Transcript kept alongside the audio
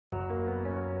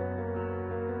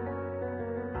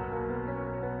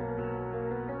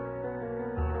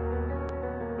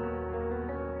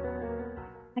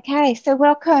Okay, so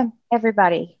welcome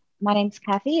everybody. My name's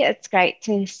Kathy. It's great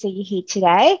to see you here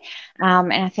today.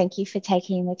 And I thank you for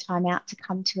taking the time out to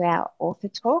come to our author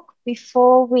talk.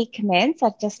 Before we commence,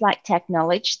 I'd just like to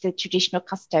acknowledge the traditional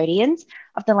custodians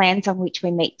of the lands on which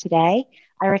we meet today.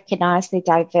 I recognise their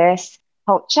diverse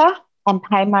culture and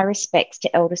pay my respects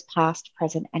to elders past,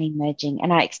 present and emerging.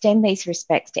 And I extend these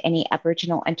respects to any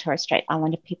Aboriginal and Torres Strait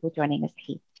Islander people joining us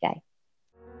here today.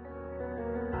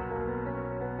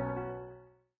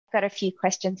 Got a few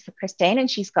questions for Christine,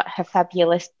 and she's got her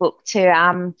fabulous book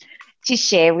to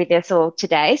share with us all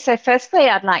today. So firstly,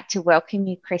 I'd like to welcome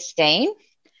you, Christine.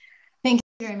 Thank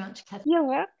you very much, Kathy. You're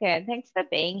welcome. Thanks for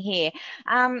being here.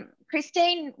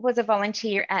 Christine was a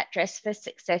volunteer at Dress for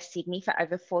Success Sydney for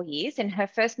over 4 years, and her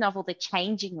first novel, The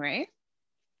Changing Room,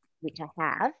 which I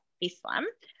have, this one,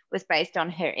 was based on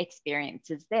her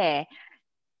experiences there.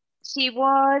 She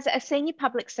was a senior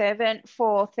public servant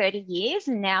for 30 years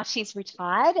and now she's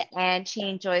retired, and she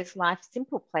enjoys life's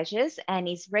simple pleasures and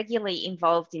is regularly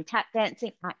involved in tap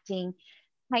dancing, acting,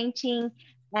 painting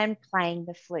and playing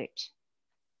the flute.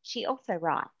 She also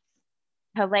writes.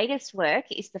 Her latest work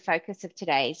is the focus of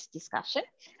today's discussion.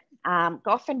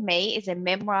 Gough and Me is a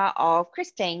memoir of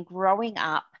Christine growing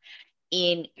up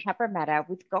in Cabramatta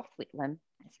with Gough Whitlam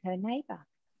as her neighbour.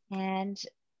 And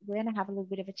we're going to have a little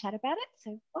bit of a chat about it,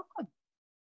 so welcome.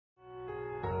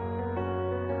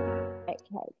 Okay,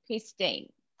 Christine,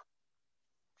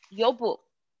 your book,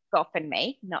 Gough and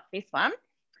Me, not this one,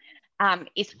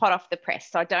 is hot off the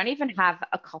press. So I don't even have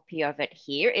a copy of it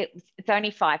here. It's only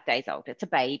 5 days old. It's a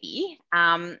baby.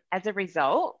 As a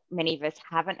result, many of us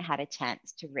haven't had a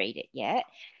chance to read it yet.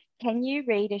 Can you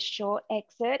read a short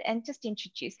excerpt and just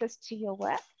introduce us to your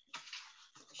work?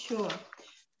 Sure.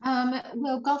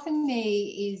 Well, Gough and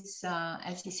Me is,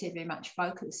 as you said, very much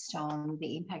focused on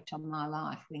the impact on my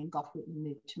life when Gough Whitlam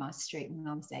moved to my street when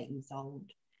I was 8 years old.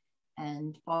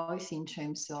 And both in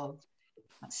terms of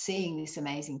seeing this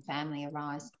amazing family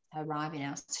arrive in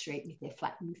our street with their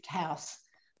flat-roofed house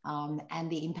and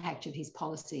the impact of his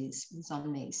policies was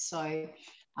on me. So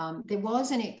there was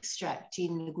an extract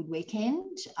in The Good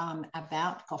Weekend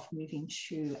about Gough moving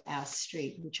to our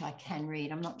street, which I can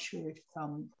read. I'm not sure if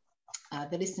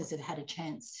the listeners have had a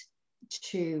chance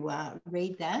to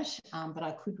read that, but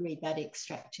I could read that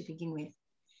extract to begin with,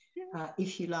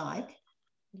 if you like.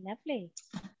 Lovely.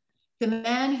 The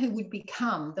man who would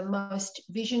become the most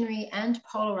visionary and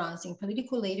polarising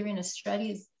political leader in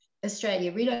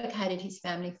Australia relocated his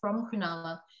family from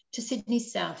Cronulla to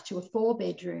Sydney's south to a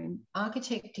 4-bedroom,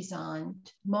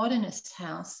 architect-designed, modernist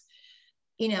house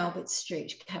in Albert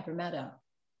Street, Cabramatta.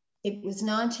 It was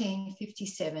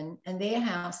 1957 and their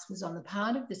house was on the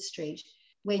part of the street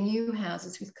where new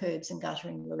houses with curbs and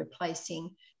guttering were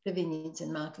replacing the vineyards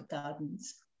and market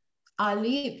gardens. I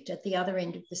lived at the other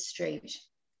end of the street,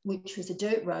 which was a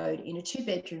dirt road in a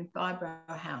 2-bedroom,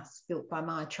 5-row house built by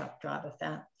my truck driver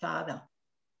father.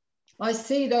 I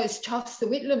see those toffs, the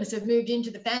Whitlams, have moved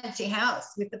into the fancy house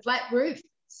with the flat roof,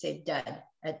 said Dad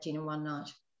at dinner one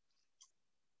night.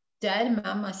 Dad,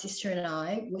 Mum, my sister and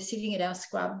I were sitting at our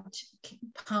scrubbed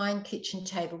pine kitchen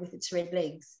table with its red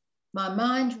legs. My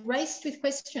mind raced with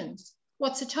questions.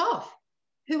 What's a toff?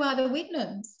 Who are the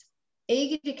Whitlams?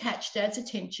 Eager to catch Dad's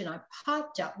attention, I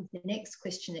piped up with the next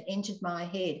question that entered my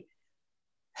head.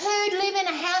 Who'd live in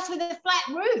a house with a flat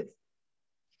roof?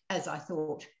 As I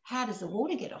thought, how does the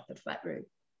water get off the flat roof?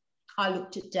 I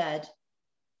looked at Dad.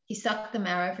 He sucked the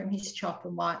marrow from his chop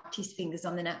and wiped his fingers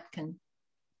on the napkin.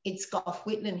 It's Gough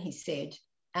Whitlam, he said.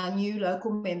 Our new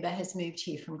local member has moved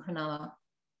here from Cronulla.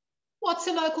 What's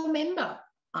a local member?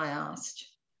 I asked.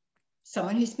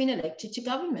 Someone who's been elected to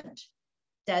government.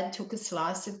 Dad took a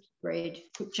slice of bread,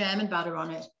 put jam and butter on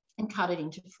it and cut it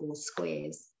into 4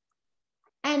 squares.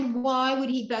 And why would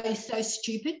he be so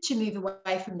stupid to move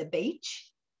away from the beach?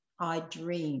 I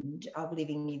dreamed of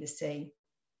living near the sea.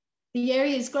 The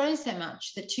area has grown so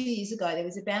much that 2 years ago there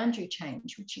was a boundary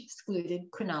change which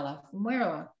excluded Cronulla from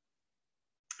Werriwa.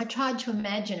 I tried to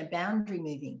imagine a boundary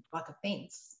moving like a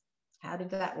fence. How did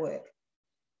that work?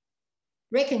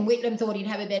 Reckon Whitlam thought he'd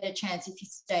have a better chance if he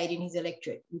stayed in his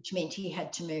electorate, which meant he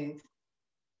had to move.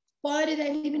 Why do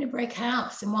they live in a brick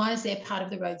house and why is their part of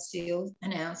the road sealed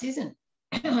and ours isn't?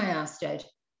 I asked Dad.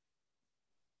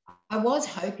 I was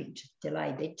hoping to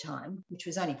delay bedtime, which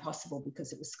was only possible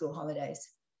because it was school holidays.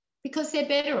 Because they're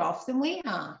better off than we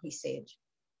are, he said.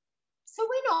 So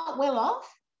we're not well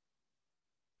off?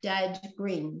 Dad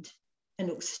grinned and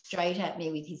looked straight at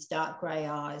me with his dark grey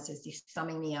eyes as if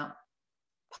summing me up.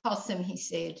 Possum, he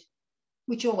said,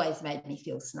 which always made me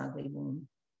feel snugly warm.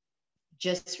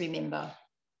 Just remember,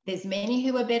 there's many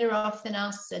who are better off than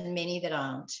us and many that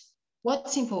aren't.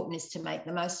 What's important is to make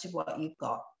the most of what you've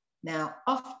got. Now,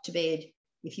 off to bed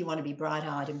if you want to be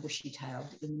bright-eyed and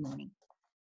bushy-tailed in the morning.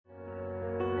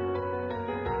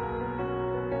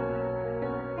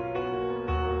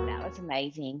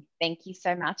 Amazing. Thank you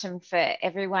so much. And for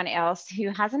everyone else who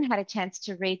hasn't had a chance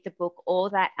to read the book or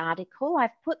that article,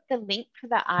 I've put the link for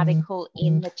the article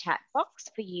in the chat box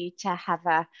for you to have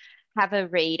a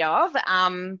read of.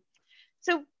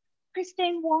 So,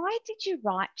 Christine, why did you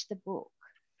write the book?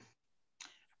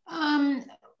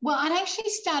 Well, I'd actually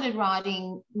started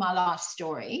writing my life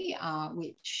story,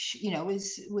 which, you know,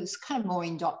 was kind of more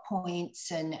in dot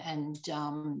points and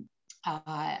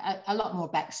a lot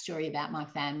more backstory about my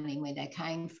family and where they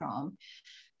came from.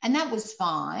 And that was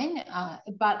fine.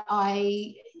 But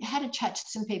I had a chat to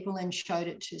some people and showed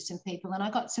it to some people. And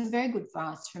I got some very good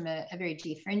advice from a very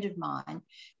dear friend of mine,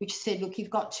 which said, look,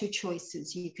 you've got two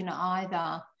choices. You can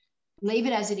either leave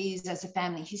it as it is as a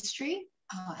family history,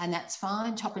 and that's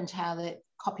fine, top and tail it,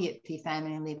 copy it for your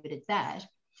family and leave it at that.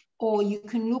 Or you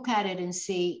can look at it and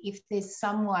see if there's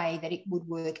some way that it would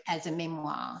work as a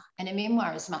memoir. And a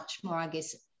memoir is much more, I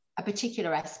guess, a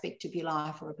particular aspect of your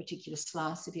life or a particular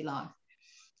slice of your life.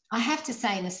 I have to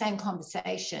say, in the same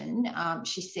conversation,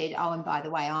 she said, oh, and by the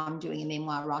way, I'm doing a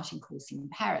memoir writing course in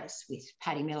Paris with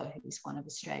Paddy Miller, who's one of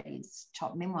Australia's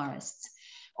top memoirists.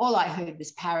 All I heard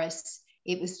was Paris.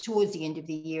 It was towards the end of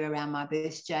the year around my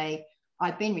birthday.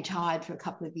 I'd been retired for a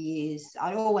couple of years.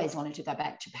 I'd always wanted to go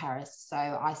back to Paris. So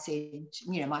I said,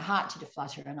 you know, my heart did a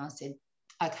flutter and I said,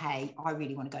 okay, I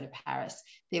really want to go to Paris.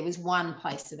 There was one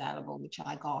place available, which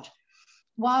I got.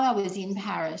 While I was in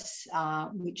Paris,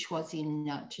 which was in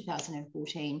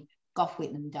 2014, Gough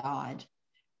Whitlam died.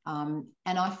 And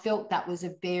I felt that was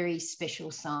a very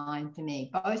special sign for me,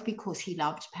 both because he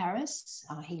loved Paris.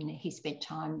 He spent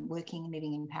time working and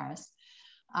living in Paris,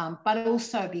 but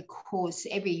also because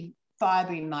every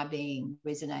fibre in my being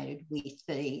resonated with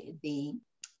the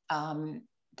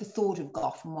thought of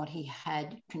Gough and what he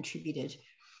had contributed.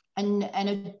 And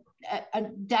a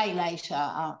day later,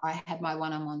 I had my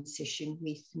one-on-one session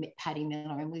with Paddy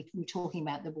Miller, and we were talking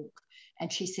about the book.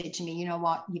 And she said to me, you know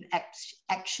what, you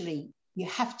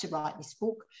have to write this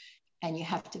book and you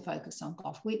have to focus on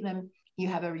Gough Whitlam. You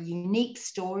have a unique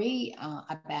story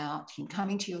about him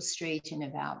coming to your street and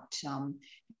about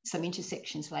some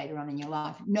intersections later on in your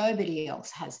life. Nobody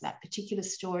else has that particular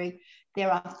story.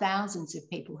 There are thousands of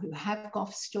people who have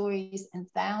Gough stories and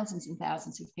thousands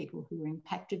of people who were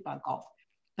impacted by Gough,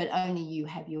 but only you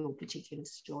have your particular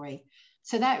story.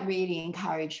 So that really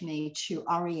encouraged me to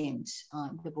orient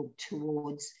the book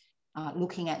towards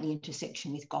looking at the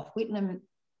intersection with Gough Whitlam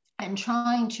and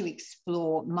trying to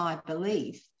explore my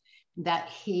belief that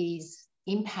his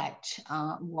impact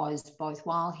was both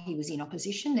while he was in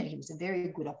opposition, that he was a very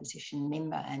good opposition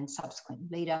member and subsequent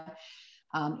leader.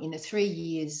 In the 3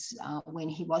 years when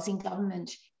he was in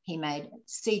government, he made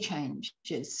sea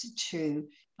changes to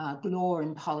law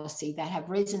and policy that have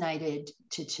resonated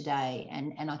to today.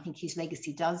 And I think his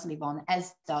legacy does live on,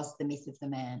 as does the myth of the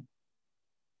man.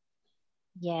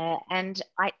 Yeah, and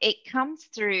it comes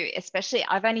through, especially,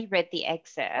 I've only read the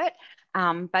excerpt,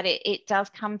 but it does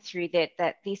come through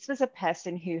that this was a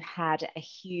person who had a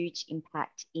huge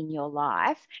impact in your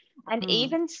life. And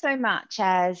even so much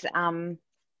as the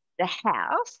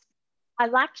house, I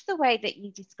liked the way that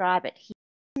you describe it.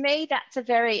 To me, that's a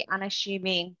very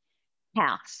unassuming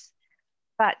house.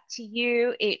 But to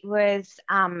you, it was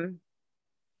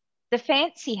the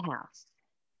fancy house.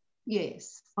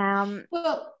 Yes.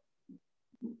 Well,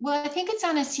 I think it's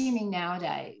unassuming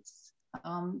nowadays.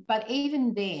 But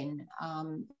even then,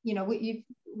 you know,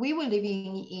 we were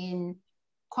living in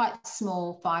quite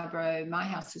small fibro. My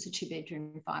house was a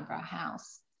 2-bedroom fibro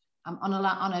house on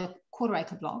a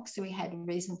quarter-acre block. So we had a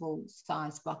reasonable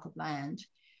sized block of land.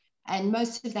 And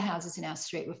most of the houses in our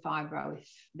street were fibro.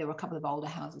 There were a couple of older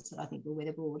houses that I think were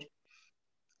weatherboard.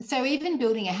 So even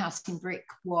building a house in brick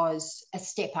was a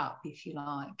step up, if you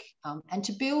like. And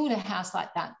to build a house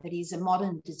like that is a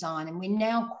modern design, and we're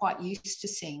now quite used to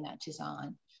seeing that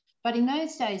design. But in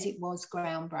those days, it was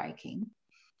groundbreaking.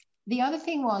 The other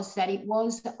thing was that it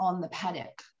was on the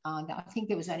paddock. I think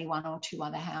there was only 1 or 2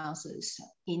 other houses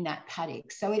in that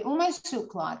paddock. So it almost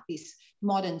looked like this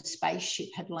modern spaceship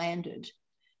had landed.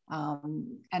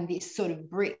 And this sort of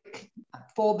brick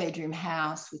 4-bedroom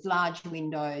house with large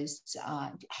windows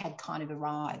had kind of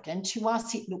arrived. And to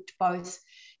us, it looked both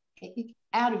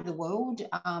out of the world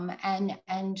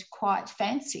and quite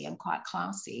fancy and quite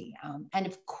classy. And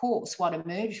of course, what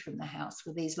emerged from the house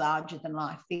were these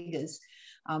larger-than-life figures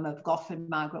of Gough and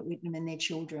Margaret Whitlam and their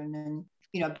children. And,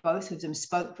 you know, both of them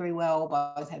spoke very well,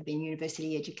 both have been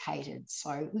university educated.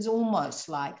 So it was almost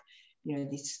like, you know,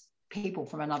 this people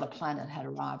from another planet had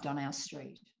arrived on our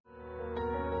street.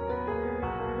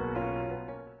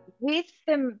 With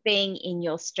them being in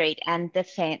your street and the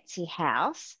fancy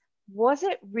house, was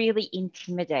it really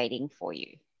intimidating for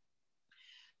you?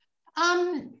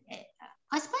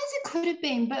 I suppose it could have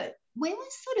been, but we were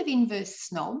sort of inverse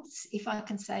snobs, if I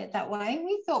can say it that way.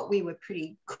 We thought we were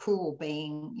pretty cool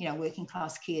being, you know, working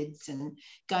class kids and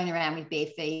going around with bare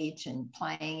feet and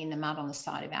playing in the mud on the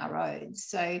side of our roads.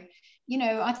 So, you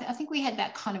know, I think we had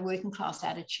that kind of working class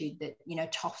attitude that, you know,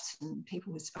 toffs and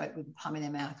people who spoke with a plum in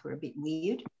their mouth were a bit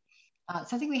weird.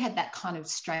 So I think we had that kind of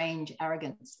strange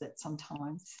arrogance that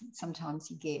sometimes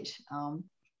you get.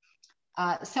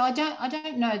 So I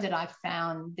don't know that I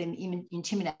found them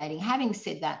intimidating. Having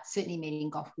said that, certainly meeting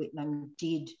Gough Whitlam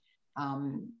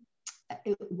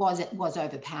it was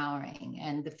overpowering.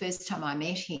 And the first time I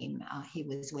met him, he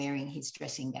was wearing his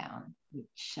dressing gown,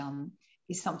 which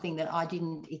is something that I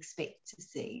didn't expect to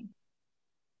see.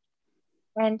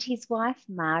 And his wife,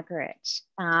 Margaret.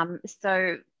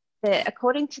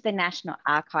 According to the National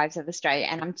Archives of Australia,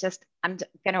 and I'm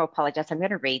going to apologise, I'm going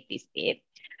to read this bit.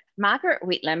 Margaret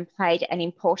Whitlam played an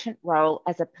important role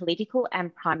as a political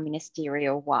and prime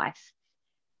ministerial wife.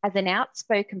 As an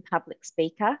outspoken public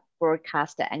speaker,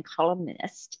 broadcaster, and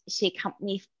columnist, she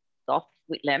accompanied Gough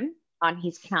Whitlam on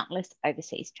his countless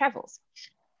overseas travels.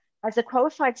 As a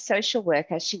qualified social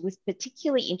worker, she was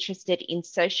particularly interested in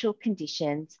social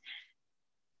conditions,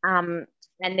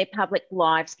 and their public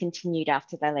lives continued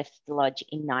after they left the lodge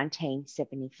in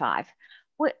 1975.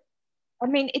 I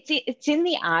mean, it's in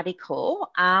the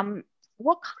article.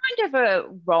 What kind of a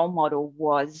role model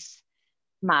was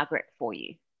Margaret for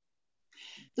you?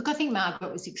 Look, I think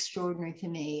Margaret was extraordinary for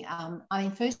me. I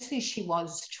mean, firstly, she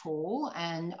was tall,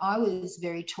 and I was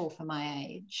very tall for my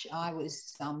age. I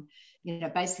was, you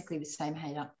know, basically the same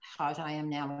height I am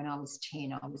now. When I was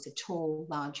 10, I was a tall,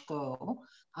 large girl.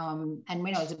 And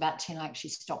when I was about 10, I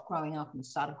actually stopped growing up and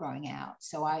started growing out.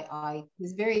 So I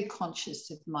was very conscious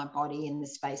of my body and the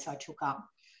space I took up.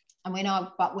 And when I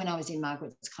was in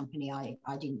Margaret's company,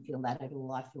 I didn't feel that at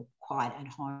all. I felt quite at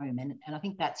home. And I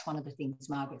think that's one of the things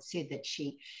Margaret said, that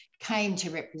she came to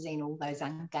represent all those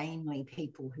ungainly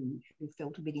people who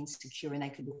felt a bit insecure, and they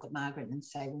could look at Margaret and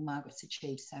say, well, Margaret's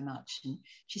achieved so much. And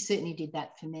she certainly did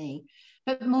that for me.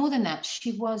 But more than that,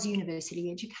 she was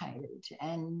university educated.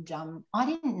 And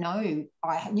I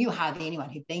knew hardly anyone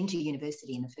who'd been to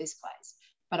university in the first place.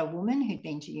 But a woman who'd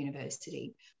been to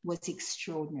university was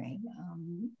extraordinary.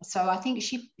 So I think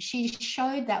she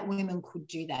showed that women could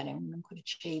do that and women could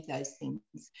achieve those things.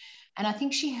 And I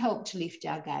think she helped to lift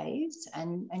our gaze.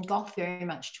 And Gough very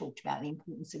much talked about the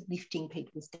importance of lifting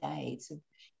people's gaze, of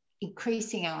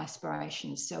increasing our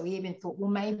aspirations. So we even thought,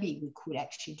 well, maybe we could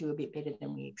actually do a bit better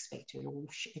than we expected, or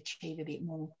achieve a bit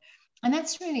more. And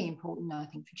that's really important, I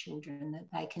think, for children, that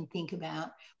they can think about,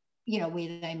 you know,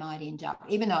 where they might end up.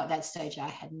 Even though at that stage I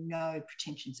had no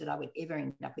pretensions that I would ever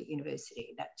end up at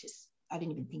university. I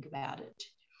didn't even think about it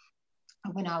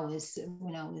when I was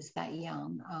that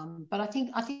young. But I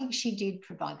think she did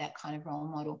provide that kind of role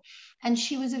model. And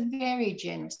she was a very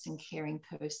generous and caring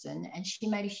person, and she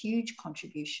made a huge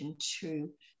contribution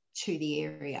to the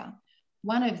area.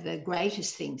 One of the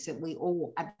greatest things that we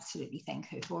all absolutely thank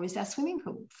her for is our swimming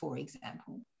pool, for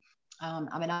example.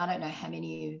 I mean, I don't know how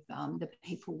many of the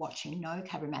people watching know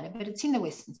Cabramatta, but it's in the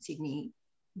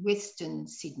Western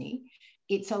Sydney.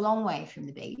 It's a long way from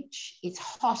the beach. It's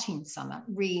hot in summer,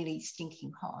 really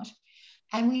stinking hot.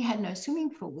 And we had no swimming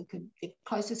pool. The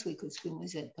closest we could swim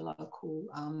was at the local,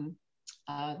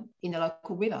 in the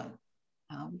local river,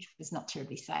 which was not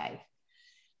terribly safe.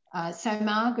 So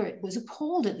Margaret was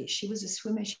appalled at this. She was a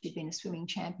swimmer. She'd been a swimming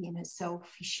champion herself.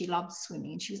 She loved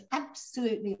swimming, and she was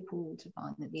absolutely appalled to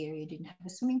find that the area didn't have a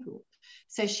swimming pool.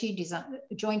 So she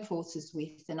joined forces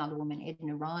with another woman,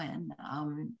 Edna Ryan,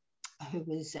 who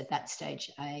was at that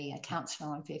stage a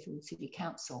councillor on Fairfield City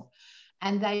Council.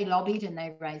 And they lobbied and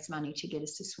they raised money to get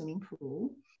us a swimming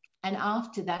pool. And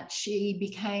after that, she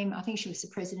became, I think she was the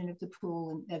president of the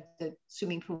pool, of the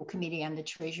swimming pool committee, and the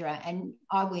treasurer. And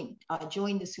I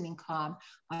joined the swimming club.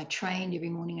 I trained every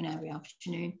morning and every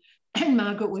afternoon. And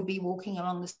Margaret would be walking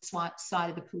along the side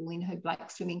of the pool in her black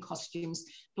swimming costumes,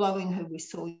 blowing her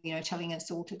whistle, you know, telling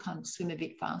us all to kind of swim a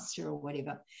bit faster or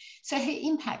whatever. So her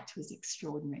impact was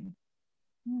extraordinary.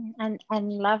 And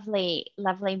lovely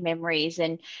memories.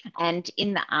 And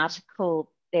in the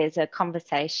article, there's a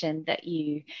conversation that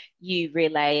you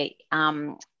relay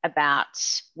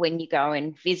about when you go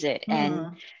and visit,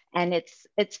 and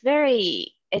it's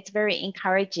very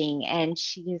encouraging. And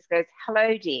she just goes,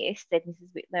 "Hello, dear," said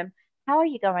Mrs. Whitlam. "How are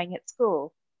you going at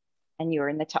school?" And you were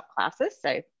in the top classes,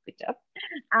 so good job.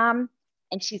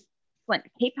 And she's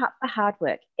excellent. Keep up the hard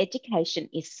work. Education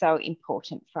is so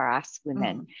important for us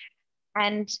women.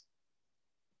 And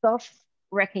Gough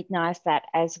recognised that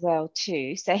as well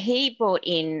too. So he brought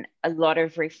in a lot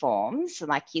of reforms,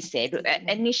 like you said.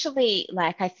 Initially,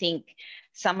 like I think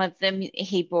some of them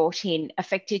he brought in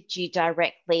affected you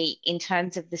directly in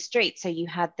terms of the street. So you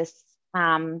had this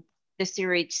the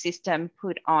sewage system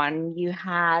put on. You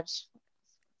had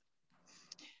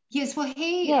yes, well,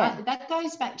 that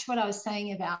goes back to what I was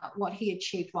saying about what he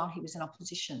achieved while he was in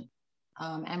opposition.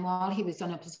 And while he was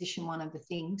in opposition, one of the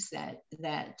things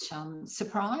that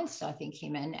surprised, I think,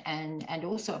 him and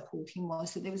also appalled him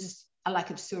was that there was a lack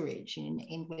of sewerage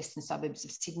in western suburbs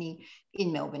of Sydney,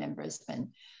 in Melbourne and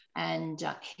Brisbane. And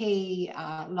he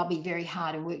lobbied very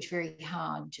hard and worked very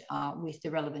hard with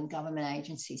the relevant government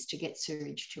agencies to get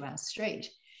sewerage to our street.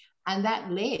 And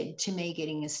that led to me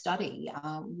getting a study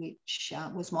which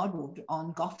was modelled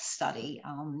on Gough's study.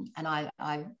 And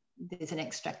there's an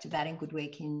extract of that in Good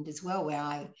Weekend as well, where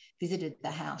I visited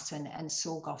the house and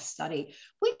saw Gough's study.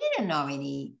 We didn't know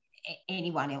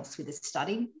anyone else with a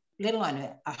study, let alone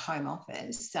a home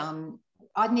office.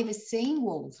 I'd never seen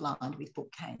walls lined with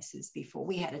bookcases before.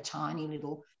 We had a tiny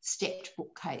little stepped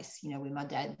bookcase, you know, where my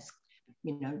dad's,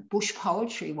 you know, bush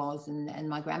poetry was and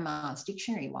my grandma's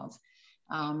dictionary was.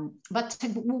 But to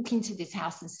walk into this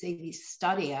house and see this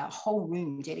study, a whole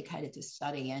room dedicated to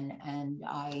study, and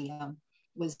I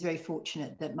was very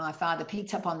fortunate that my father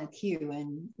picked up on the cue,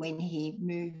 and when he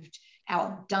moved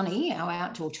our dunny, our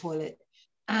outdoor toilet,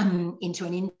 into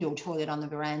an indoor toilet on the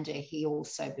veranda, he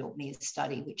also built me a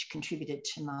study, which contributed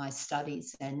to my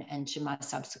studies and to my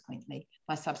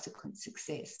subsequent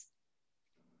success.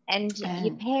 And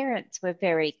your parents were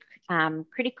very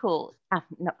critical,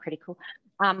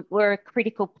 were a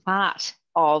critical part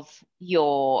of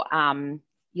your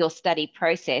study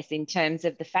process, in terms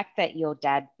of the fact that your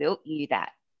dad built you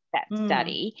that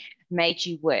study, made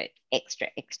you work extra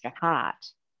hard.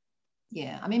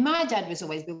 Yeah, I mean, my dad was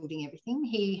always building everything.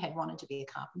 He had wanted to be a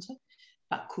carpenter,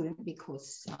 but couldn't,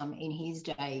 because in his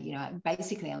day, you know,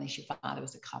 basically unless your father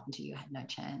was a carpenter, you had no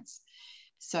chance.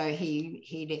 So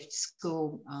he left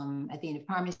school at the end of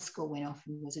primary school, went off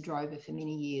and was a drover for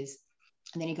many years.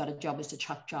 And then he got a job as a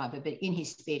truck driver. But in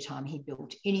his spare time, he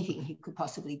built anything he could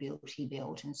possibly build, he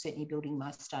built. And certainly building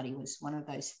my study was one of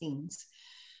those things.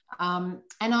 And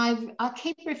I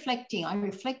keep reflecting. I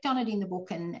reflect on it in the book,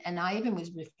 and I even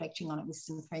was reflecting on it with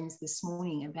some friends this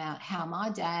morning about how my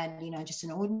dad, you know, just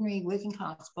an ordinary working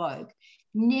class bloke,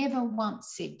 never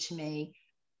once said to me,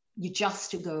 "You're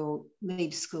just a girl,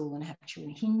 leave school and have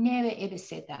children." He never ever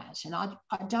said that. And I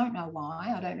don't know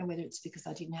why. I don't know whether it's because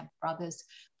I didn't have brothers.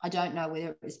 I don't know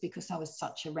whether it was because I was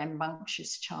such a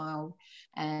rambunctious child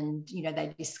and, you know,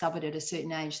 they discovered at a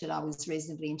certain age that I was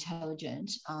reasonably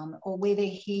intelligent, or whether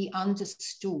he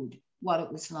understood what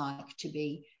it was like to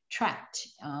be trapped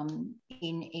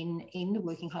in the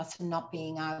working class and not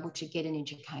being able to get an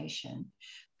education.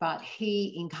 But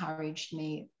he encouraged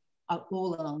me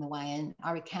all along the way, and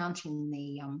I recount in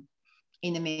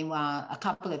the memoir a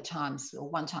couple of times, or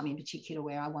one time in particular,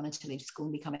 where I wanted to leave school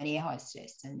and become an air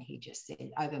hostess, and he just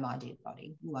said, "Over my dead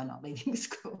body, you are not leaving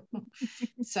school."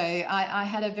 So I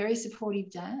had a very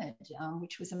supportive dad,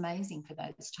 which was amazing for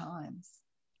those times.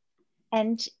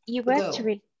 And you worked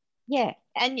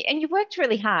and you worked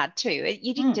really hard too.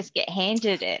 You didn't just get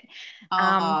handed it.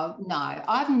 No,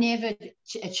 I've never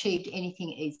achieved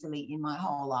anything easily in my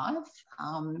whole life,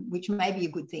 which may be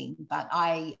a good thing. But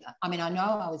I mean, I know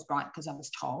I was bright because I was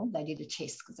told. They did a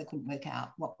test because they couldn't work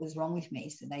out what was wrong with me,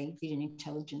 so they did an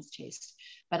intelligence test.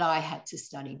 But I had to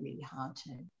study really hard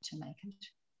to make it.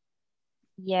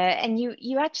 Yeah, and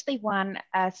you actually won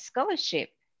a scholarship.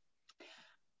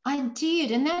 I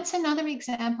did, and that's another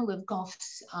example of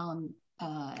Gough's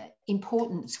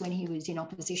importance when he was in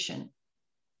opposition.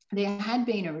 There had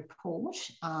been a report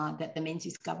that the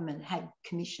Menzies government had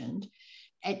commissioned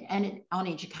on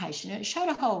education. It showed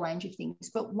a whole range of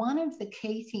things, but one of the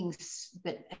key things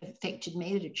that affected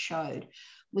me that it showed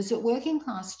was that working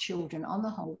class children on the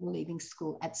whole were leaving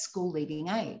school at school leaving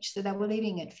age. So they were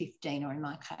leaving at 15, or in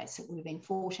my case, it would have been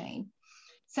 14.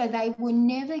 So they were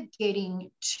never getting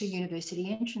to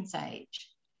university entrance age.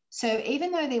 So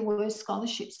even though there were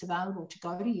scholarships available to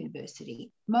go to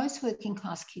university, most working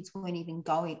class kids weren't even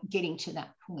getting to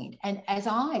that point. And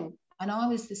I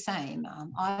was the same.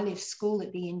 I left school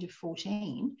at the end of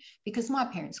 14 because my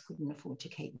parents couldn't afford to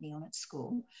keep me on at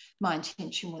school. My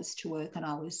intention was to work, and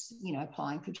I was, you know,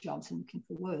 applying for jobs and looking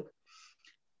for work.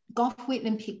 Gough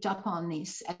Whitlam picked up on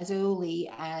this as early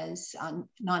as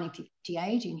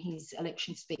 1958 in his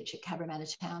election speech at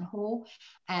Cabramatta Town Hall,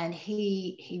 and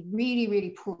he really, really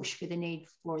pushed for the need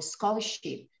for a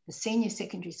scholarship, a senior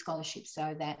secondary scholarship,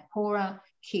 so that poorer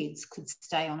kids could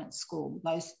stay on at school,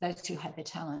 those who had the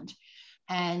talent.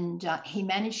 And he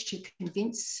managed to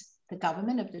convince the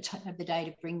government of the day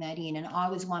to bring that in, and I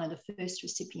was one of the first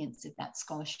recipients of that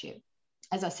scholarship.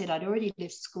 As I said, I'd already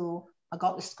left school. I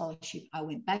got the scholarship. I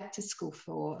went back to school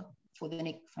for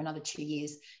another 2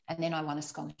 years, and then I won a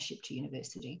scholarship to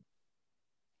university.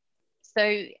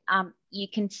 So you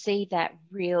can see that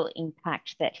real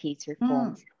impact that his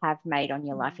reforms have made on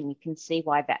your life, and you can see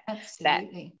why that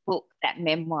book, that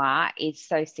memoir, is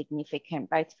so significant,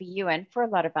 both for you and for a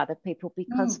lot of other people,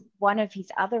 because one of his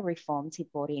other reforms he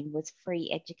brought in was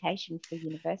free education for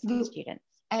university students.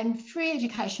 And free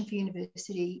education for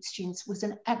university students was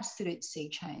an absolute sea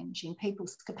change in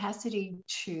people's capacity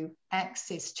to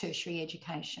access tertiary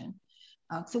education.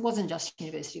 So it wasn't just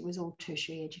university, it was all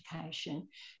tertiary education.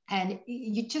 And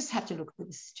you just have to look at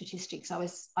the statistics.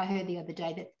 I heard the other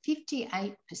day that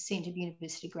 58% of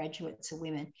university graduates are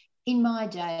women. In my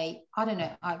day, I don't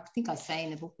know, I think I say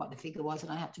in the book what the figure was,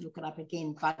 and I have to look it up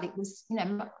again, but it was,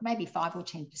 maybe 5 or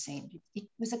 10%. It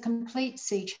was a complete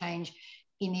sea change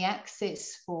in the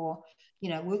access for,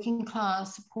 working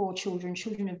class, poor children,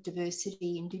 children of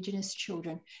diversity, Indigenous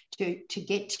children to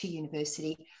get to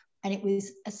university. And it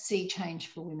was a sea change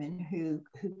for women who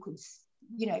could,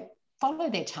 follow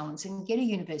their talents and get a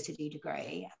university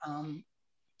degree.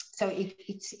 So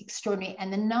it's extraordinary.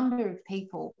 And the number of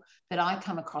people that I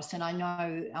come across, and I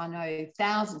know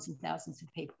thousands and thousands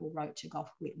of people wrote to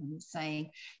Gough Whitlam saying,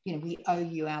 we owe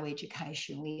you our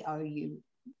education, we owe you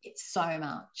it's so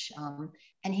much.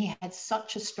 And he had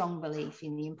such a strong belief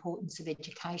in the importance of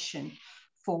education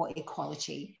for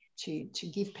equality, to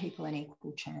give people an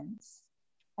equal chance.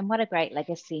 And what a great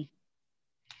legacy.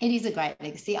 It is a great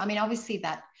legacy. I mean, obviously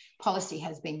that policy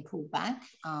has been pulled back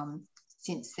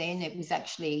since then. It was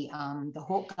actually the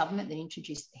Hawke government that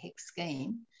introduced the HEC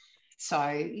scheme.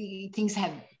 So things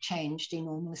have changed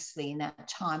enormously in that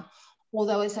time.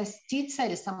 Although, as I did say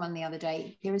to someone the other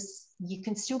day, you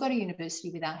can still go to university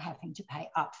without having to pay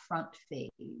upfront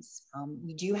fees.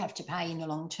 You do have to pay in the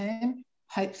long term,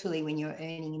 hopefully when you're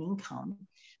earning an income.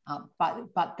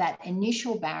 But that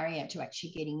initial barrier to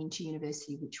actually getting into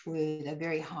university, which were the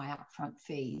very high upfront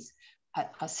fees,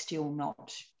 are still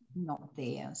not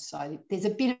there. So there's a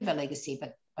bit of a legacy,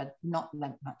 but not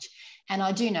that much. And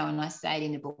I do know, and I say it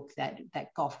in the book,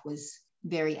 that Gough was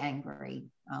very angry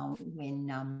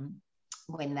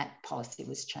when that policy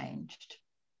was changed.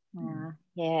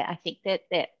 Yeah, I think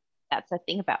that's the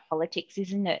thing about politics,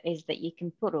 isn't it? Is that you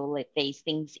can put all of these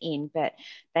things in, but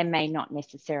they may not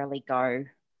necessarily go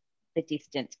the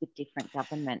distance with different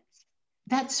governments.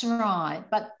 That's right.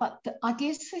 But I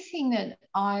guess the thing that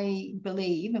I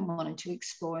believe and wanted to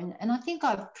explore, and I think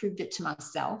I've proved it to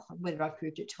myself, whether I've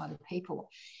proved it to other people,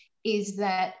 is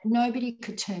that nobody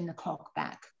could turn the clock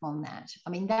back on that. I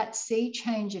mean, that sea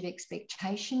change of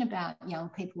expectation about young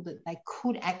people that they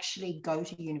could actually go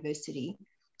to university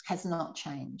has not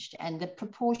changed. And the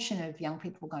proportion of young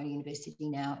people going to university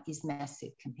now is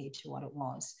massive compared to what it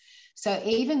was. So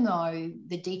even though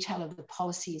the detail of the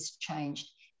policy has changed,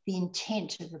 the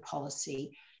intent of the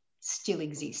policy still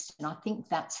exists. And I think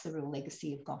that's the real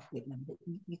legacy of Gough Whitlam, that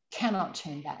you cannot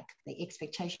turn back the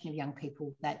expectation of young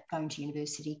people that going to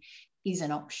university is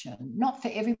an option. Not for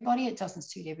everybody, it doesn't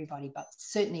suit everybody, but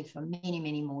certainly for many,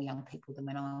 many more young people than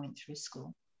when I went through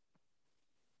school.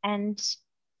 And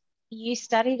you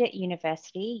studied at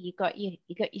university, you got your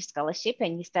scholarship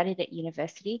and you studied at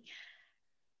university.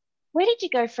 Where did you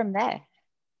go from there?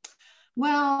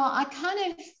 Well, I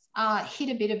kind of hit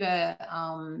a bit of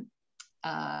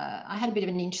I had a bit of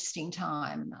an interesting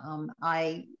time.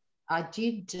 I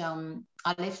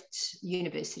left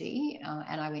university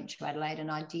and I went to Adelaide,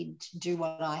 and I did do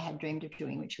what I had dreamed of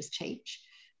doing, which was teach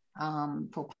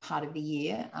for part of the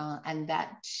year. And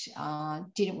that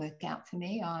didn't work out for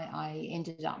me. I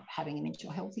ended up having a mental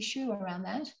health issue around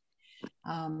that.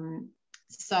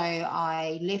 So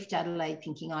I left Adelaide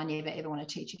thinking I never ever want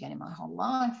to teach again in my whole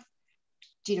life.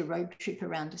 Did a road trip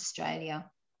around Australia.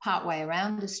 Partway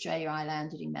around Australia, I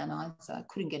landed in Mount Isa. I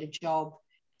couldn't get a job.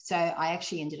 So I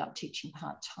actually ended up teaching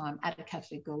part-time at a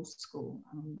Catholic girls' school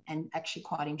and actually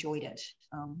quite enjoyed it.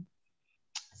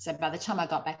 So by the time I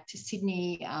got back to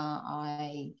Sydney,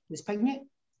 I was pregnant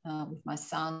with my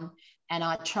son, and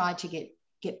I tried to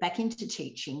get back into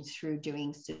teaching through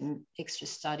doing some extra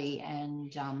study,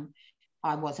 and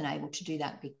I wasn't able to do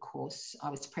that because I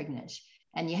was pregnant.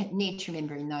 And you need to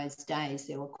remember in those days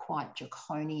there were quite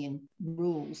draconian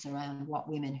rules around what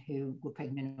women who were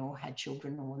pregnant or had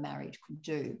children or were married could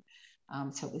do.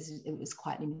 So it was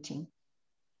quite limiting.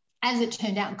 As it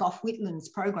turned out, Gough Whitlam's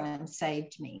program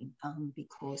saved me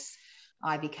because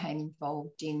I became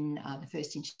involved in the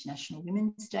first International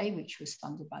Women's Day, which was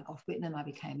funded by Gough Whitlam. I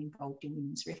became involved in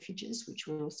Women's Refuges, which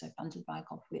were also funded by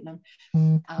Gough Whitlam.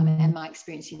 And my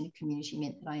experience in the community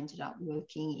meant that I ended up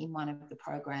working in one of the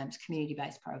programs,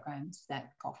 community-based programs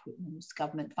that Gough Whitlam's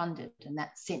government funded. And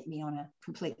that sent me on a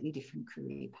completely different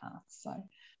career path. So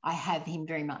I have him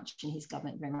very much and his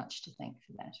government very much to thank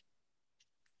for that.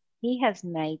 He has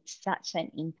made such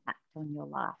an impact on your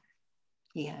life.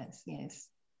 He has, yes.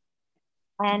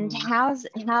 And how's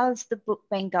the book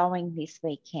been going this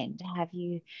weekend? Have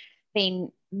you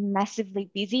been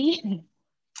massively busy?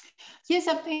 Yes,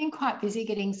 I've been quite busy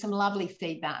getting some lovely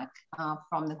feedback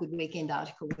from the Good Weekend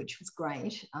article, which was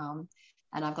great. And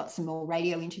I've got some more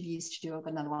radio interviews to do. I've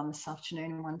got another one this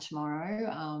afternoon and one tomorrow.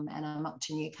 And I'm up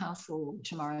to Newcastle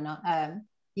tomorrow night.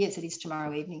 Yes, it is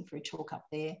tomorrow evening for a talk up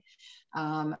there.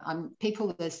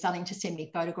 People are starting to send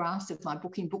me photographs of my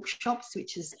book in bookshops,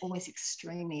 which is always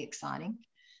extremely exciting.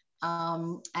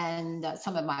 And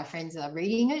some of my friends are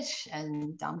reading it,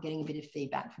 and I'm getting a bit of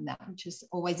feedback from that, which is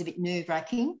always a bit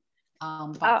nerve-wracking.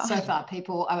 But so far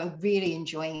people are really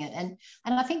enjoying it. And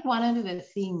I think one of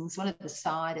the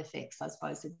side effects, I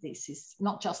suppose, of this is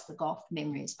not just the Gough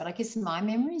memories, but I guess my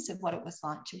memories of what it was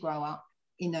like to grow up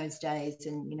in those days.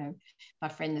 And, you know, my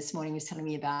friend this morning was telling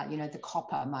me about, you know, the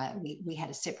copper. We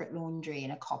had a separate laundry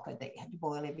and a copper that you had to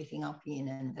boil everything up in,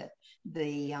 and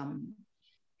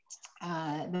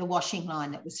the washing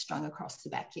line that was strung across the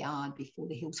backyard before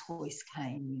the Hills hoist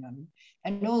came, you know,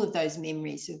 and all of those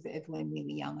memories of when we were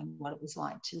young and what it was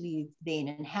like to live then,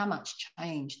 and how much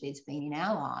change there's been in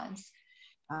our lives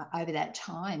over that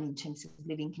time in terms of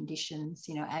living conditions,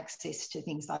 you know, access to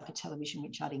things like a television,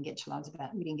 which we didn't get till I was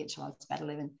about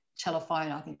 11,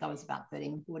 telephone, I think I was about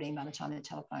 13, 14 by the time the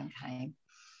telephone came.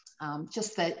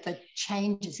 Just the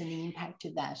changes and the impact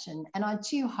of that. And I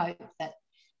do hope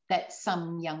that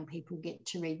some young people get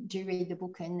to read the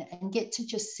book and get to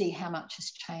just see how much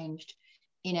has changed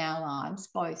in our lives,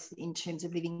 both in terms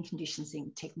of living conditions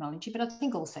and technology, but I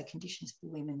think also conditions for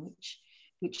women,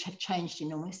 which have changed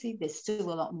enormously. There's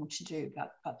still a lot more to do,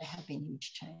 but there have been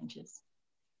huge changes.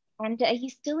 And are you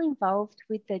still involved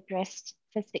with the Dress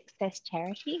for Success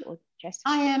charity or Dress for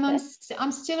I am. Success?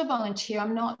 I'm still a volunteer.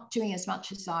 I'm not doing as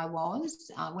much as I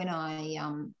was. When I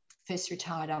first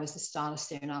retired, I was a stylist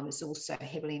there, and I was also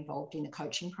heavily involved in the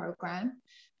coaching program.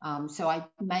 So I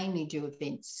mainly do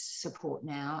events support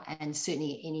now, and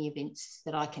certainly any events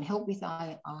that I can help with,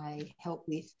 I help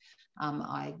with.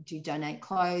 I do donate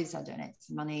clothes, I donate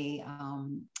some money,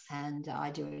 and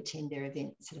I do attend their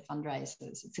events at a fundraiser.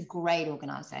 It's a great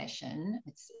organisation.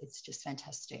 It's just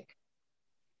fantastic.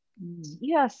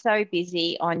 You are so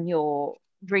busy on your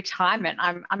retirement.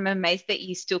 I'm amazed that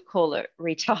you still call it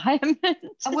retirement.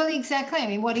 Well, exactly. I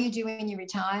mean, what do you do when you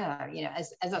retire? You know,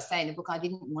 as I say in the book, I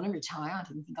didn't want to retire. I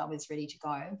didn't think I was ready to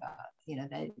go, but you know,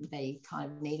 they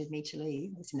kind of needed me to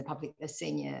leave. I was a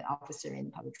senior officer in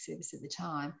the public service at the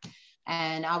time,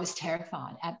 and I was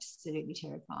terrified, absolutely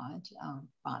terrified.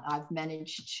 But I've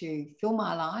managed to fill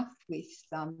my life with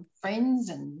friends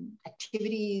and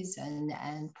activities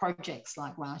and projects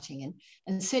like writing,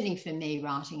 and certainly for me,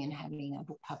 writing and having a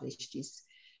book published is,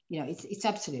 you know, it's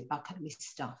absolute bucket list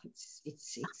stuff.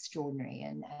 It's extraordinary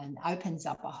and opens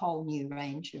up a whole new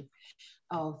range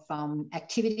of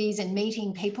activities and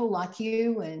meeting people like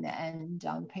you and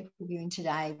people viewing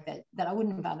today that I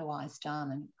wouldn't have otherwise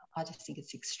done. And I just think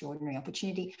it's an extraordinary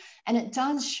opportunity. And it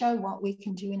does show what we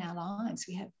can do in our lives.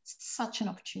 We have such an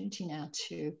opportunity now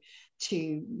to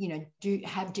you know,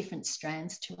 have different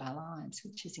strands to our lives,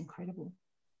 which is incredible.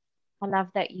 I love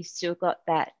that you still got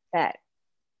that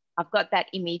I've got that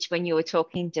image when you were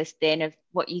talking just then of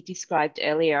what you described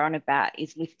earlier on about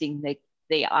is lifting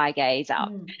the eye gaze up.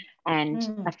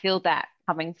 And I feel that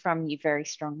coming from you very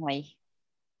strongly.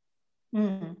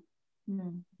 Yeah.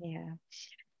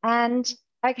 And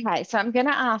okay, so I'm going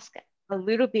to ask a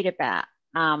little bit about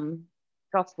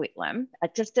Gough Whitlam.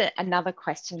 Just another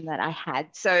question that I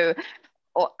had. So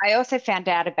I also found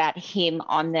out about him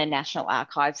on the National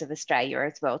Archives of Australia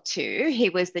as well too. He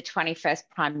was the 21st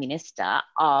Prime Minister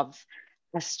of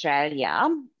Australia,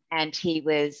 and he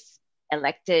was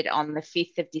elected on the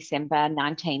 5th of December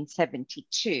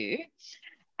 1972.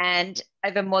 And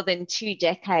over more than 2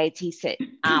 decades, he set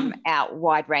out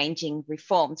wide-ranging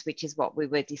reforms, which is what we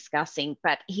were discussing.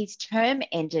 But his term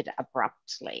ended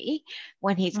abruptly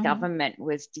when his government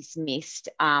was dismissed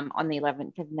on the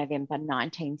 11th of November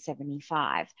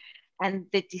 1975. And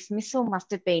the dismissal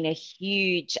must have been a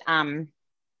huge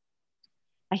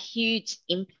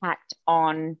impact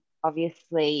on,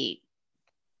 obviously,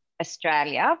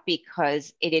 Australia,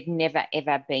 because it had never,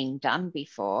 ever been done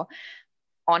before,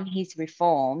 on his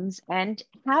reforms. And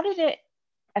how did it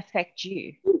affect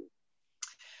you?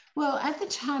 Well, at the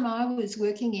time I was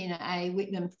working in a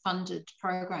Whitlam funded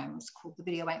program, it was called the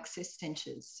Video Access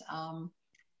Centres.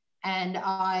 And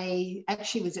I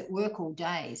actually was at work all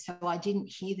day, so I didn't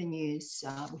hear the news,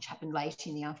 which happened late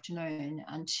in the afternoon,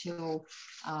 until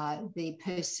the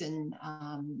person,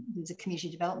 there was a community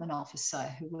development officer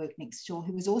who worked next door,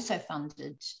 who was also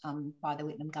funded by the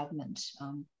Whitlam government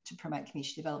to promote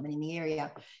community development in the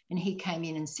area. And he came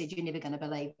in and said, "You're never going to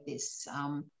believe this.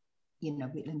 You know,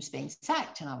 Whitlam's being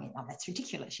sacked." And I went, "Oh, that's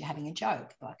ridiculous. You're having a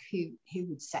joke. Like, who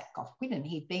would sack Gough Whitlam?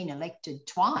 He'd been elected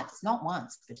twice, not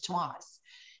once, but twice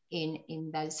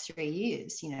in those 3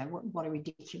 years. You know, what a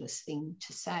ridiculous thing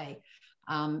to say."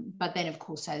 But then, of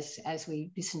course, as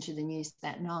we listened to the news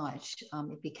that night,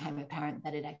 it became apparent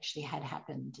that it actually had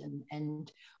happened.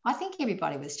 And I think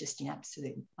everybody was just in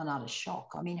absolute and utter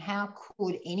shock. I mean, how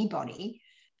could anybody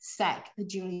sack a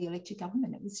duly elected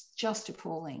government? It was just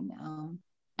appalling.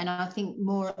 And I think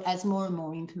as more and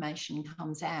more information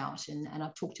comes out, and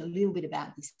I've talked a little bit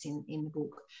about this in the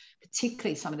book,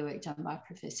 particularly some of the work done by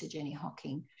Professor Jenny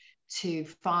Hocking, to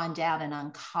find out and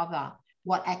uncover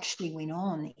what actually went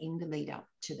on in the lead up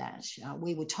to that.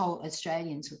 We were told,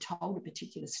 Australians were told a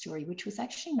particular story, which was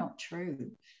actually not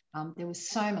true. There was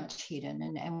so much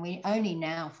hidden, and we're only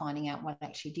now finding out what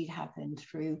actually did happen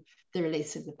through the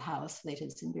release of the palace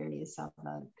letters and various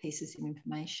other pieces of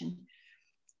information.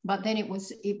 But then it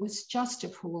was just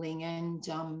appalling, and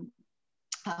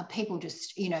people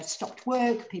just, you know, stopped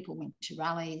work. People went to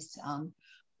rallies.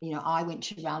 You know, I went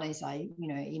to rallies. I, you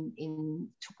know,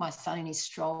 took my son in his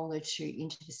stroller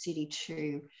into the city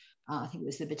to, I think it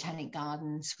was the Botanic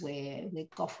Gardens, where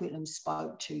Gough Whitlam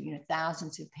spoke to, you know,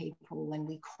 thousands of people, and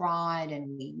we cried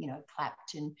and we, you know,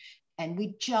 clapped, and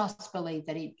we just believed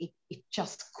that it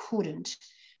just couldn't.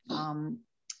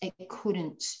 It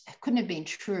couldn't have been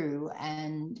true,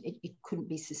 and it couldn't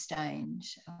be sustained,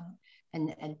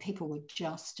 and people were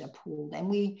just appalled. And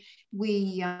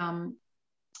we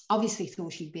obviously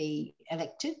thought he'd be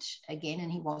elected again,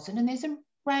 and he wasn't. And there's a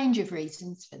range of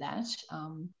reasons for that.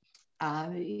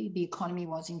 The economy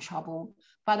was in trouble,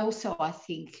 but also I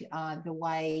think the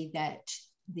way that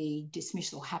the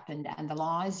dismissal happened and the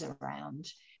lies around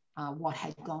what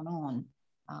had gone on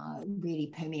really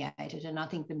permeated. And I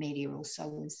think the media also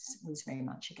was very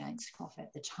much against Gough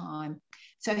at the time.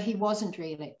 So he wasn't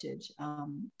re-elected.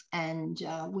 And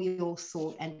we all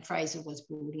thought, and Fraser was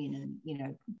brought in, and, you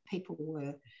know, people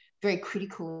were very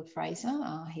critical of Fraser.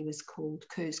 He was called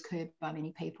Kerr's curb by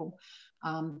many people.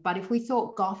 But if we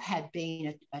thought Gough had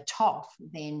been a toff,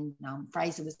 then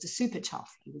Fraser was the super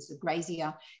toff. He was a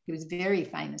grazier. He was very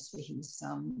famous for his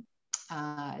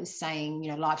saying,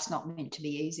 you know, life's not meant to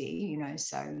be easy, you know,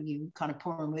 so you kind of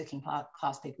poor and working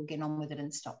class people get on with it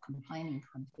and stop complaining,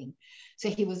 kind of thing. So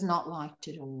he was not liked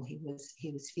at all. He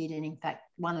was feared. And in fact,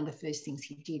 one of the first things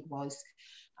he did was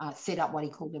set up what he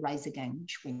called the razor gang,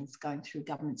 which was going through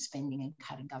government spending and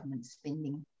cutting government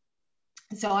spending.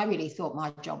 So I really thought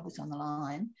my job was on the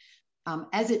line.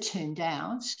 As it turned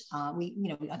out, I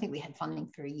think we had funding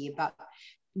for a year, but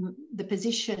the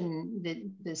position,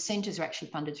 the centres are actually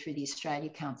funded through the Australia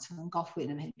Council, and Gough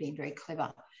Whitlam had been very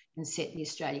clever and set the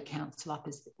Australia Council up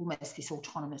as almost this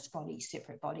autonomous body,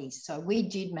 separate body. So we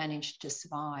did manage to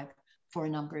survive for a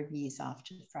number of years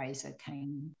after Fraser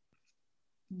came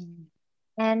in.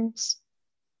 And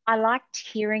I liked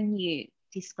hearing you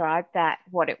describe that,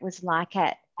 what it was like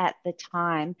at the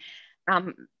time,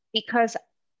 because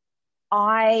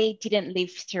I didn't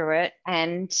live through it,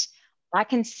 and I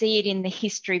can see it in the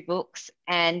history books,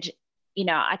 and, you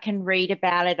know, I can read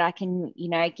about it. I can, you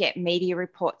know, get media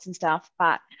reports and stuff,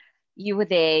 but you were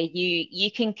there.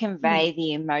 You can convey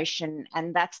the emotion,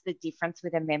 and that's the difference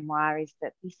with a memoir, is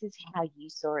that this is how you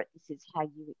saw it. This is how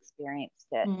you experienced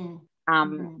it.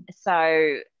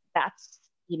 So that's,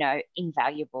 you know,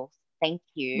 invaluable. Thank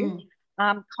you.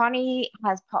 Connie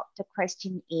has popped a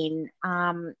question in.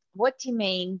 What do you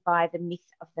mean by the myth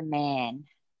of the man?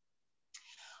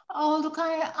 Oh, look,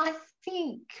 I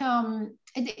think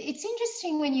it's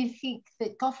interesting when you think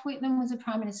that Gough Whitlam was a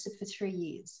Prime Minister for 3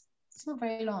 years. It's not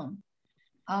very long.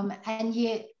 And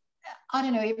yet I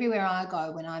don't know, everywhere I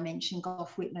go, when I mention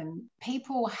Gough Whitlam,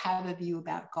 people have a view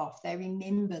about Gough. They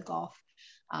remember Gough.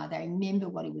 They remember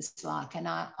what he was like. And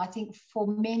I think for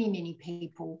many, many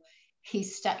people,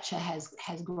 his stature has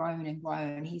grown and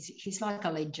grown. He's like a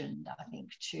legend, I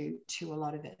think, to a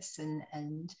lot of us.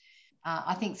 And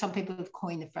I think some people have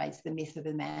coined the phrase "the myth of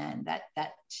a man."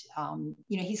 That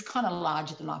he's kind of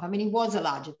larger than life. I mean, he was a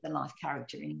larger than life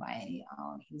character anyway.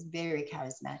 He was very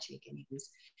charismatic, and he was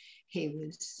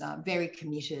very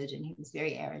committed, and he was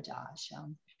very erudite.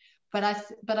 But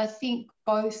I think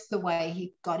both the way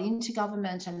he got into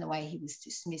government and the way he was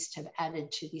dismissed have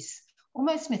added to this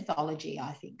almost mythology,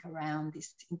 I think, around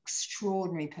this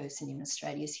extraordinary person in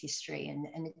Australia's history.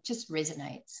 And it just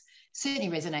certainly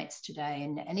resonates today.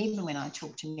 And even when I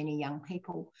talk to many young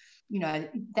people,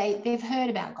 they've heard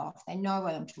about Gough. They know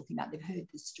what I'm talking about. They've heard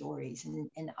the stories.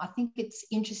 And I think it's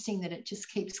interesting that it just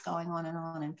keeps going on.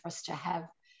 And for us to have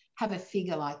a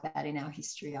figure like that in our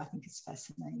history, I think is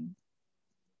fascinating.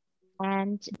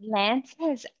 And Lance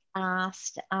has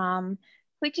asked,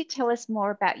 could you tell us more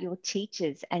about your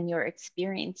teachers and your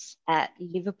experience at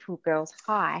Liverpool Girls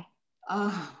High?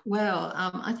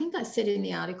 I think I said in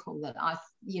the article that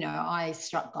I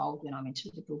struck gold when I went to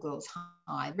Liverpool Girls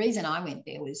High. The reason I went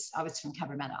there was I was from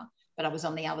Cabramatta, but I was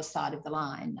on the other side of the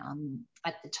line.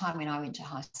 At the time when I went to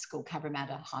high school,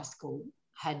 Cabramatta High School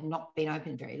had not been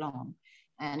open very long,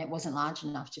 and it wasn't large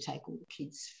enough to take all the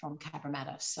kids from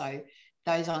Cabramatta. So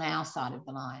those on our side of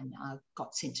the line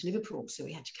got sent to Liverpool, so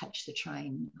we had to catch the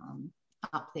train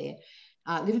up there.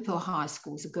 Liverpool High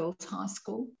School is a girls' high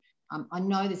school. I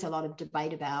know there's a lot of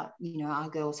debate about, are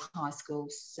girls' high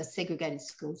schools, are segregated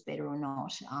schools better or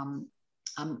not?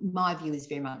 My view is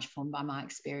very much formed by my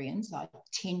experience. I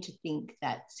tend to think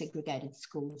that segregated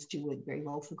schools do work very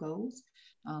well for girls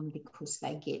because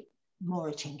they get more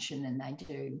attention than they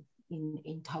do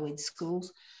in co-ed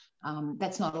schools.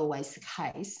 That's not always the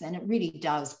case, and it really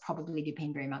does probably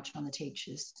depend very much on the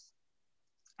teachers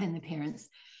and the parents.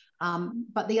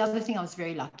 But the other thing I was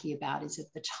very lucky about is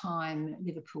at the time,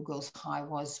 Liverpool Girls High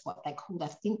was what they called, I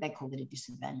think they called it a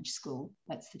disadvantaged school.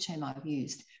 That's the term I've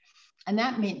used. And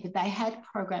that meant that they had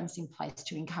programs in place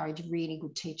to encourage really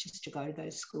good teachers to go to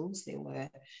those schools. There were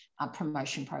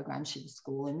promotion programs to the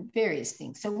school and various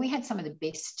things. So we had some of the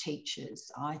best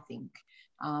teachers, I think,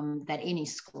 that any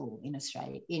school in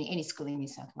Australia, any school in New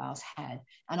South Wales had.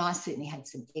 And I certainly had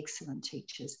some excellent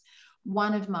teachers.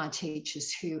 One of my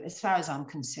teachers who, as far as I'm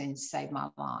concerned, saved my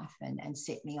life and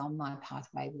set me on my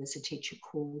pathway was a teacher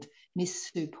called Miss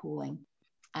Sue Pauling.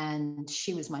 And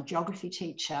she was my geography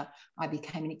teacher. I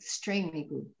became an extremely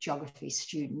good geography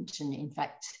student. And in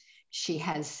fact, she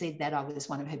has said that I was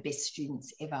one of her best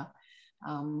students ever.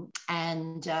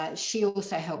 She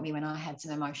also helped me when I had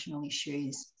some emotional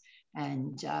issues.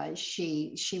 And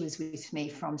she was with me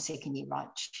from second year right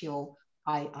till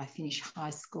I finished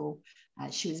high school.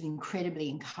 She was incredibly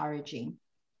encouraging.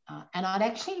 And I'd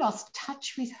actually lost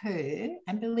touch with her.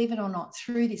 And believe it or not,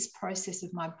 through this process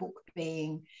of my book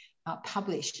being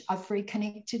published, I've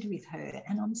reconnected with her.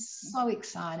 And I'm so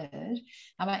excited.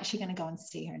 I'm actually going to go and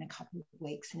see her in a couple of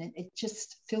weeks. And it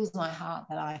just fills my heart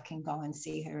that I can go and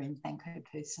see her and thank her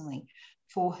personally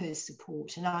for her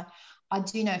support. And I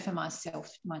do know for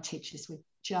myself, my teachers were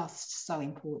just so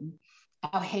important.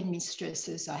 Our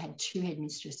headmistresses, I had two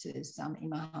headmistresses in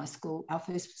my high school. Our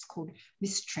first was called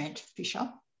Miss Trent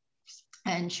Fisher,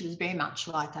 and she was very much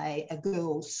like a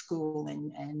girls' school,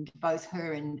 and both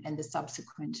her and the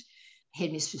subsequent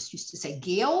headmistress used to say,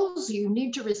 "Girls, you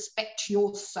need to respect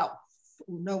yourself,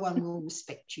 or no one will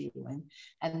respect you."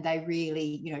 And they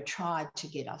really, tried to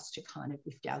get us to kind of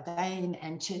lift our game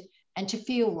and to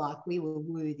feel like we were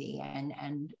worthy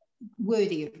and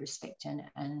worthy of respect and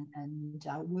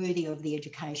worthy of the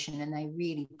education, and they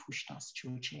really pushed us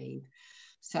to achieve.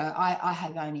 So I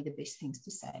have only the best things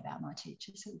to say about my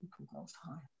teachers at Liverpool Girls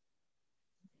High.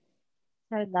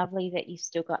 So lovely that you've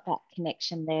still got that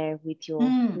connection there with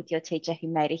your teacher who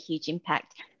made a huge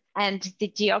impact. And the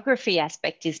geography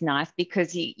aspect is nice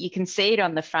because you can see it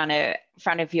on the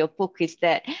front of your book, is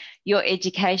that your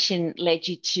education led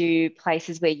you to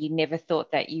places where you never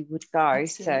thought that you would go.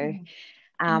 Absolutely.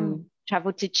 So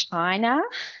travelled to China.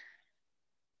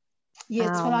 Yes,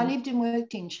 well, I lived and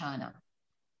worked in China.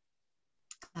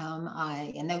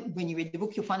 When you read the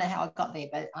book, you'll find out how I got there,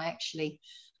 but I actually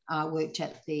worked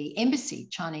at the embassy,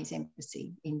 Chinese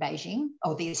embassy in Beijing,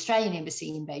 or the Australian embassy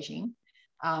in Beijing.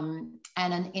 And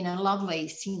in a lovely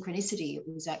synchronicity, it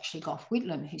was actually Gough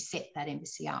Whitlam who set that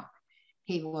embassy up.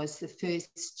 He was the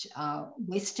first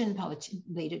Western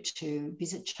leader to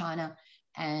visit China,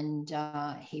 and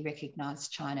he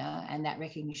recognised China, and that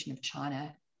recognition of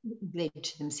China led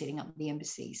to them setting up the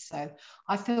embassy. So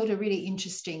I felt a really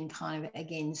interesting kind of,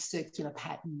 again, circular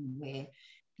pattern where,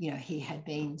 you know, he had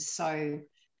been so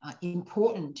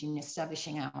important in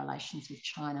establishing our relations with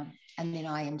China. And then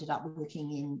I ended up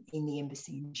working in the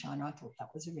embassy in China. I thought that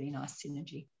was a really nice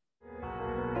synergy.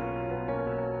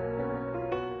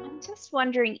 I'm just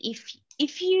wondering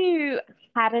if you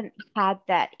hadn't had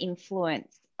that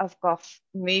influence of Gough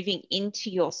moving into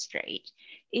your street,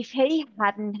 if he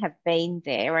hadn't have been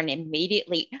there and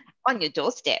immediately on your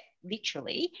doorstep,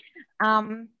 literally,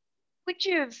 would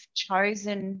you have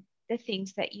chosen the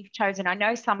things that you've chosen? I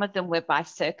know some of them were by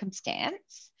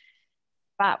circumstance,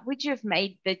 but would you have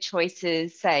made the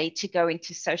choices, say, to go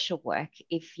into social work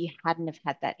if you hadn't have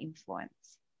had that influence?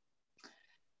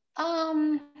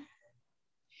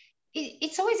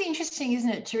 It's always interesting, isn't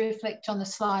it, to reflect on the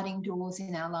sliding doors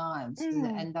in our lives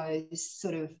and those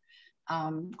sort of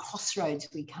crossroads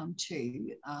we come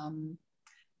to.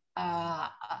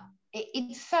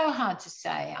 It's so hard to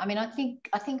say. I mean, I think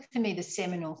for me the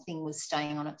seminal thing was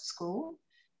staying on at school.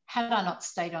 Had I not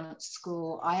stayed on at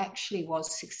school, I actually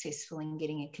was successful in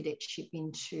getting a cadetship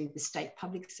into the state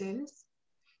public service,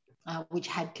 which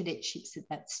had cadetships at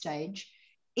that stage.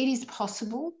 It is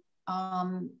possible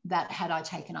that had I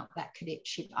taken up that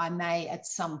cadetship, I may at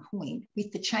some point,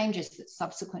 with the changes that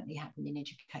subsequently happened in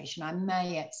education, I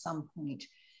may at some point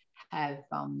have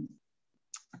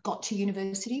got to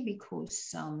university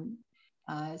because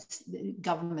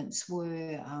governments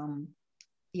were,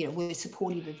 were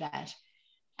supportive of that.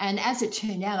 And as it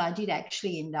turned out, I did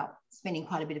actually end up spending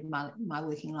quite a bit of my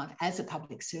working life as a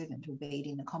public servant, albeit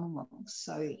in the Commonwealth.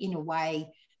 So in a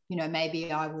way, you know,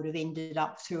 maybe I would have ended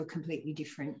up through a completely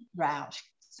different route,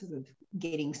 sort of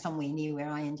getting somewhere near where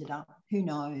I ended up. Who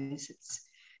knows?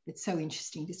 It's so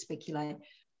interesting to speculate.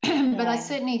 Yeah. But I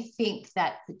certainly think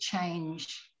that the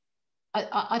change,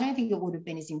 I don't think it would have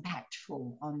been as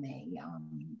impactful on me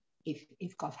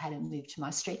if Gough hadn't moved to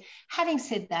my street. Having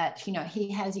said that, you know,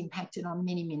 he has impacted on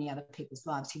many, many other people's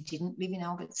lives who didn't live in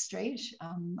Albert Street.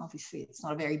 Obviously, it's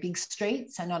not a very big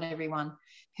street, so not everyone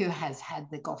who has had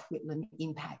the Gough Whitlam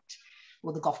impact,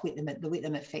 or the Gough Whitlam, the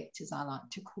Whitlam effect, as I like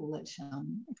to call it,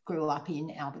 grew up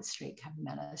in Albert Street,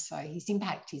 Cabramatta. So his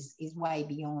impact is way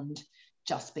beyond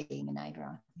just being a neighbour,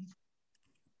 I think.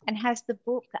 And has the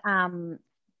book,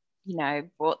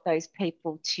 brought those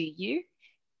people to you?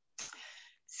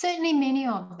 Certainly many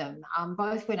of them,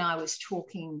 both when I was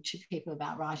talking to people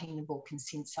about writing the book and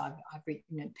since I've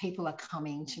written it, people are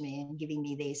coming to me and giving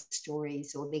me their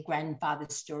stories or their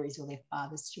grandfather's stories or their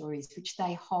father's stories, which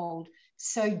they hold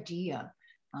so dear.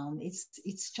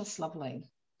 It's just lovely.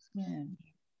 Yeah.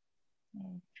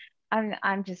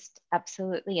 I'm just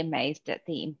absolutely amazed at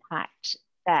the impact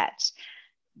that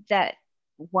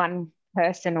one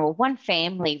person or one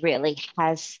family really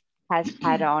has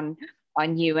had on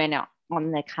you and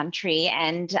on the country.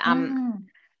 And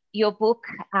your book,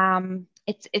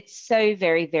 it's so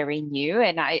very, very new,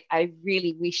 and I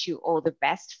really wish you all the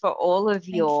best for all of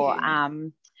your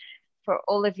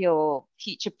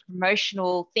future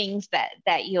promotional things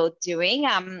that you're doing.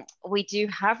 We do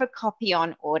have a copy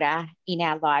on order in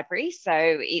our library, so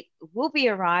it will be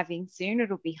arriving soon.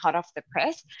 It'll be hot off the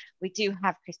press. We do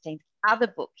have Christine's other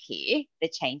book here, The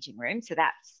Changing Room, so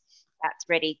that's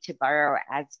ready to borrow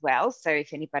as well. So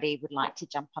if anybody would like to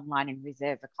jump online and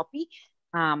reserve a copy,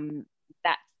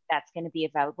 that's going to be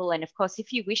available. And of course,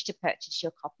 if you wish to purchase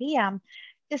your copy,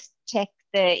 just check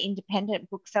the independent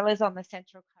booksellers on the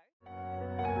Central Coast.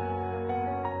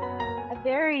 A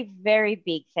very, very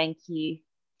big thank you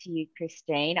to you,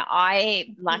 Christine.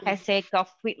 Like I said,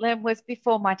 Gough Whitlam was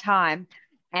before my time.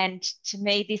 And to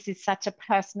me, this is such a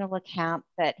personal account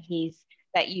that you've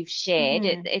shared.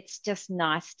 It's just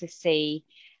nice to see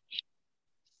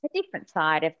a different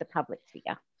side of the public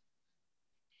figure.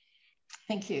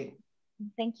 Thank you.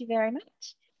 Thank you very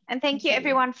much. And thank you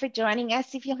everyone for joining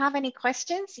us. If you have any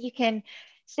questions, you can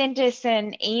send us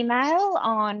an email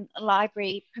on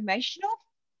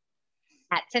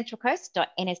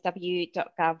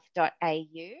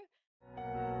librarypromotional@centralcoast.nsw.gov.au.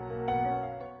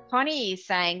 Connie is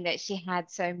saying that she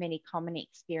had so many common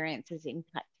experiences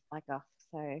impacted by Gough.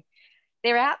 So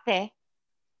they're out there.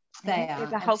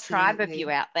 There's a whole tribe of you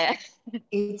out there.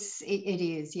 It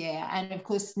is, yeah. And of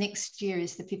course, next year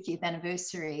is the 50th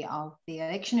anniversary of the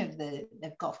election of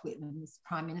Gough Whitlam as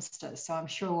Prime Minister. So I'm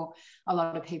sure a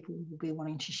lot of people will be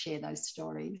wanting to share those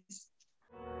stories.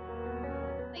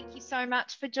 Thank you so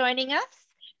much for joining us.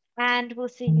 And we'll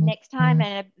see you next time.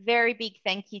 And a very big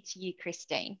thank you to you,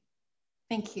 Christine.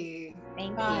 Thank you.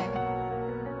 Thank Bye. you.